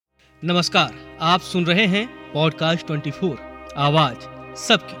नमस्कार, आप सुन रहे हैं पॉडकास्ट 24 आवाज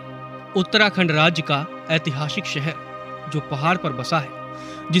सबकी। उत्तराखंड राज्य का ऐतिहासिक शहर जो पहाड़ पर बसा है,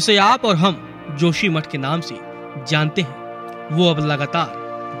 जिसे आप और हम जोशीमठ के नाम से जानते हैं, वो अब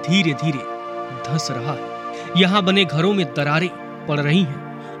लगातार धीरे धीरे धंस रहा है। यहाँ बने घरों में दरारें पड़ रही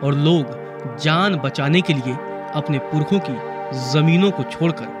हैं और लोग जान बचाने के लिए अपने पुरखों की जमीनों को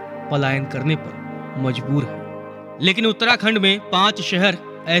छोड़कर पलायन करने पर मजबूर है। लेकिन उत्तराखंड में 5 शहर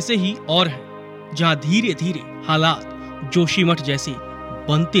ऐसे ही और हैं जहां धीरे धीरे हालात जोशीमठ जैसे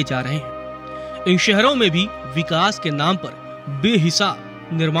बनते जा रहे हैं। इन शहरों में भी विकास के नाम पर बेहिसाब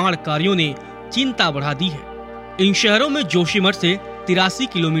निर्माण कार्यों ने चिंता बढ़ा दी है। इन शहरों में जोशीमठ से 83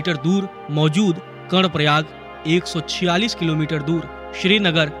 किलोमीटर दूर मौजूद कर्णप्रयाग, 146 किलोमीटर दूर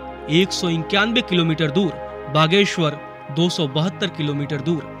श्रीनगर, 191 किलोमीटर दूर बागेश्वर, 272 किलोमीटर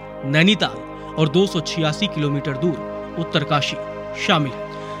दूर नैनीताल और 286 किलोमीटर दूर उत्तरकाशी शामिल है,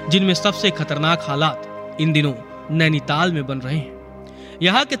 जिनमें सबसे खतरनाक हालात इन दिनों नैनीताल में बन रहे हैं।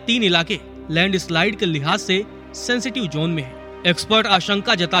 यहाँ के 3 इलाके लैंडस्लाइड के लिहाज से सेंसिटिव जोन में हैं। एक्सपर्ट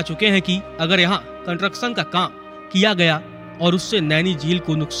आशंका जता चुके हैं कि अगर यहाँ कंस्ट्रक्शन का काम किया गया और उससे नैनी झील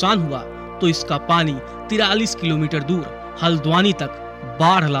को नुकसान हुआ तो इसका पानी 43 किलोमीटर दूर हल्द्वानी तक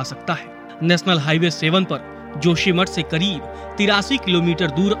बाढ़ ला सकता है। नेशनल हाईवे 7 पर जोशीमठ से करीब 83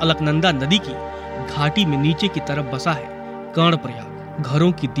 किलोमीटर दूर अलकनंदा नदी की घाटी में नीचे की तरफ बसा है कर्णप्रयाग।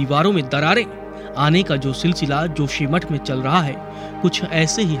 घरों की दीवारों में दरारें आने का जो सिलसिला जोशीमठ में चल रहा है, कुछ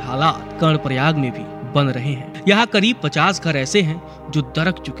ऐसे ही हालात कर्णप्रयाग में भी बन रहे हैं। यहाँ करीब 50 घर ऐसे हैं जो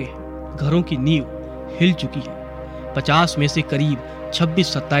दरक चुके हैं, घरों की नींव हिल चुकी है। 50 में से करीब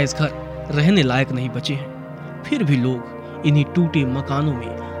 26-27 घर रहने लायक नहीं बचे हैं। फिर भी लोग इन्हीं टूटे मकानों में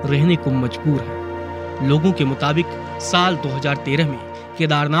रहने को मजबूर हैं। लोगों के मुताबिक साल 2013 में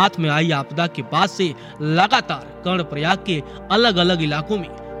केदारनाथ में आई आपदा के बाद से लगातार कर्णप्रयाग के अलग अलग इलाकों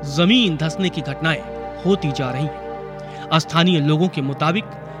में जमीन धंसने की घटनाएं होती जा रही हैं। स्थानीय लोगों के मुताबिक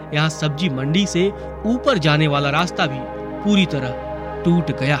यहाँ सब्जी मंडी से ऊपर जाने वाला रास्ता भी पूरी तरह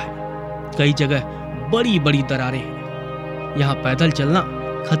टूट गया है। कई जगह बड़ी बड़ी दरारें हैं। यहाँ पैदल चलना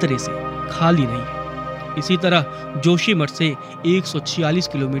खतरे से खाली नहीं है। इसी तरह जोशीमठ से 146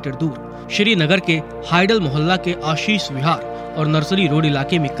 किलोमीटर दूर श्रीनगर के हाइडल मोहल्ला के आशीष विहार और नर्सरी रोड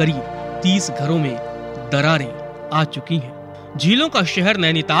इलाके में करीब 30 घरों में दरारें आ चुकी हैं। झीलों का शहर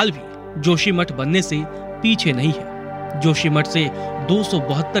नैनीताल भी जोशीमठ बनने से पीछे नहीं है। जोशीमठ से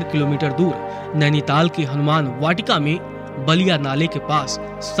 272 किलोमीटर दूर नैनीताल के हनुमान वाटिका में बलिया नाले के पास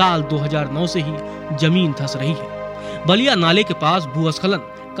साल 2009 से ही जमीन धंस रही है। बलिया नाले के पास भूस्खलन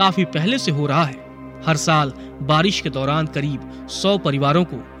काफी पहले से हो रहा है। हर साल बारिश के दौरान करीब 100 परिवारों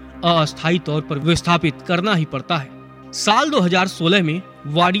को अस्थायी तौर पर विस्थापित करना ही पड़ता है। साल 2016 में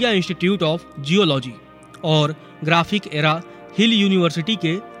वाडिया इंस्टीट्यूट ऑफ जियोलॉजी और ग्राफिक एरा हिल यूनिवर्सिटी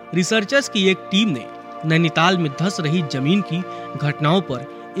के रिसर्चर्स की एक टीम ने नैनीताल में धंस रही जमीन की घटनाओं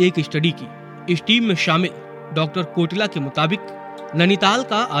पर एक स्टडी की। इस टीम में शामिल डॉक्टर कोटिला के मुताबिक नैनीताल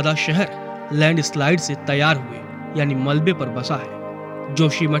का आधा शहर लैंडस्लाइड से तैयार हुए यानी मलबे पर बसा है।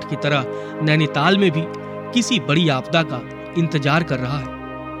 जोशीमठ की तरह नैनीताल में भी किसी बड़ी आपदा का इंतजार कर रहा है।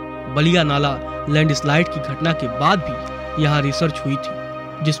 बलिया नाला लैंडस्लाइड की घटना के बाद भी यहाँ रिसर्च हुई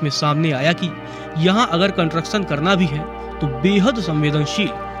थी, जिसमें सामने आया कि यहाँ अगर कंस्ट्रक्शन करना भी है तो बेहद संवेदनशील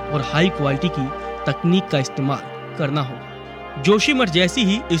और हाई क्वालिटी की तकनीक का इस्तेमाल करना होगा। जोशीमठ जैसी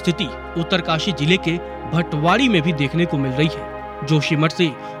ही स्थिति उत्तरकाशी जिले के भटवाड़ी में भी देखने को मिल रही है। जोशीमठ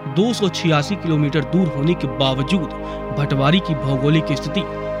से 286 किलोमीटर दूर होने के बावजूद भटवाड़ी की भौगोलिक स्थिति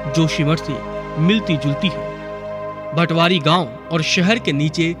जोशीमठ से मिलती जुलती है। भटवारी गांव और शहर के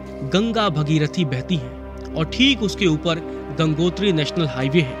नीचे गंगा भगीरथी बहती है और ठीक उसके ऊपर गंगोत्री नेशनल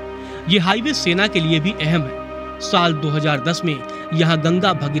हाईवे है। ये हाईवे सेना के लिए भी अहम है। साल 2010 में यहाँ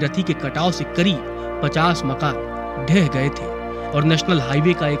गंगा भगीरथी के कटाव से करीब 50 मकान ढह गए थे और नेशनल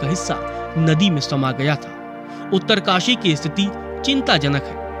हाईवे का एक हिस्सा नदी में समा गया था। उत्तरकाशी की स्थिति चिंताजनक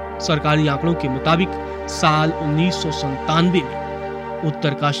है। सरकारी आंकड़ों के मुताबिक साल 1997 में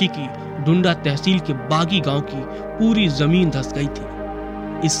उत्तरकाशी की डुंडा तहसील के बागी गांव की पूरी जमीन धंस गई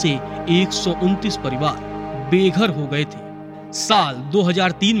थी। इससे 129 परिवार बेघर हो गए थे। साल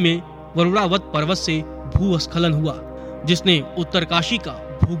 2003 में वरुणावत पर्वत से भूस्खलन हुआ, जिसने उत्तरकाशी का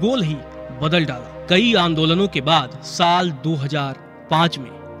भूगोल ही बदल डाला। कई आंदोलनों के बाद साल 2005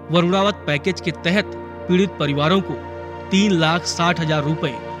 में वरुणावत पैकेज के तहत पीड़ित परिवारों को 3,60,000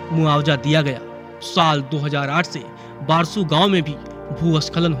 रुपए मुआवजा दिया गया। साल 2008 से बारसू गांव में भी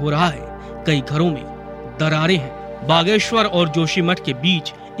भूस्खलन हो रहा है। कई घरों में दरारें हैं। बागेश्वर और जोशीमठ के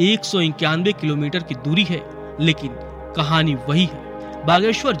बीच 191 किलोमीटर की दूरी है, लेकिन कहानी वही है।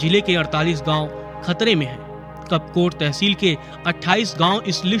 बागेश्वर जिले के 48 गांव खतरे में हैं। कपकोट तहसील के 28 गांव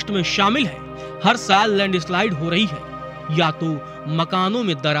इस लिस्ट में शामिल है। हर साल लैंडस्लाइड हो रही है, या तो मकानों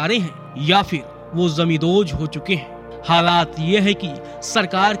में दरारें हैं या फिर वो जमींदोज हो चुके हैं। हालात ये है कि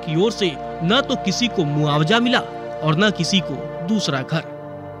सरकार की ओर से न तो किसी को मुआवजा मिला और न किसी को दूसरा घर।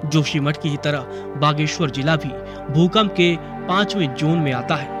 जोशीमठ की ही तरह बागेश्वर जिला भी भूकंप के 5वें जोन में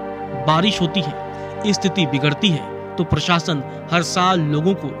आता है। बारिश होती है, स्थिति बिगड़ती है तो प्रशासन हर साल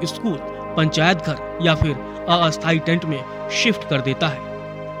लोगों को स्कूल, पंचायत घर या फिर अस्थायी टेंट में शिफ्ट कर देता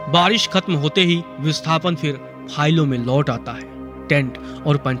है। बारिश खत्म होते ही विस्थापन फिर फाइलों में लौट आता है। टेंट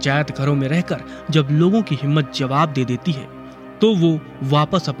और पंचायत घरों में रहकर जब लोगों की हिम्मत जवाब दे देती है तो वो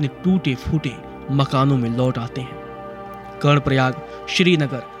वापस अपने टूटे फूटे मकानों में लौट आते हैं। कर्णप्रयाग,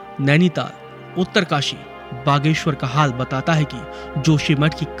 श्रीनगर, नैनीताल, उत्तरकाशी, बागेश्वर का हाल बताता है कि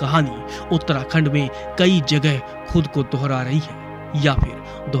जोशीमठ की कहानी उत्तराखंड में कई जगह खुद को दोहरा रही है या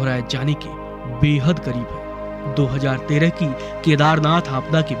फिर दोहराए जाने के बेहद करीब है। 2013 की केदारनाथ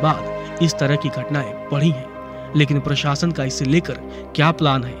आपदा के बाद इस तरह की घटनाएं बढ़ी हैं, लेकिन प्रशासन का इसे लेकर क्या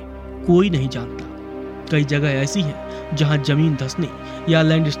प्लान है कोई नहीं जानता। कई जगह ऐसी हैं जहां जमीन धंसने या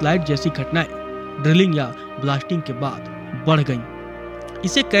लैंडस्लाइड जैसी घटनाएं ड्रिलिंग या ब्लास्टिंग के बाद बढ़ गईं।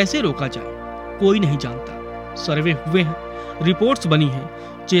 इसे कैसे रोका जाए कोई नहीं जानता। सर्वे हुए हैं, रिपोर्ट्स बनी हैं,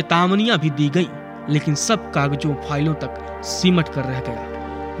 चेतावनियां भी दी गईं, लेकिन सब कागजों फाइलों तक सिमट कर रह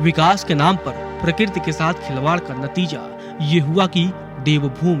गया। विकास के नाम पर प्रकृति के साथ खिलवाड़ का नतीजा ये हुआ कि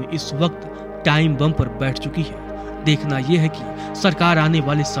देवभूमि इस वक्त टाइम बम पर बैठ चुकी है। देखना यह है कि सरकार आने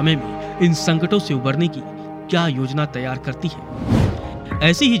वाले समय में इन संकटों से उबरने की क्या योजना तैयार करती है।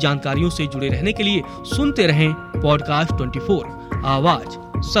 ऐसी ही जानकारियों से जुड़े रहने के लिए सुनते रहें पॉडकास्ट 24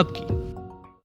 आवाज सबकी।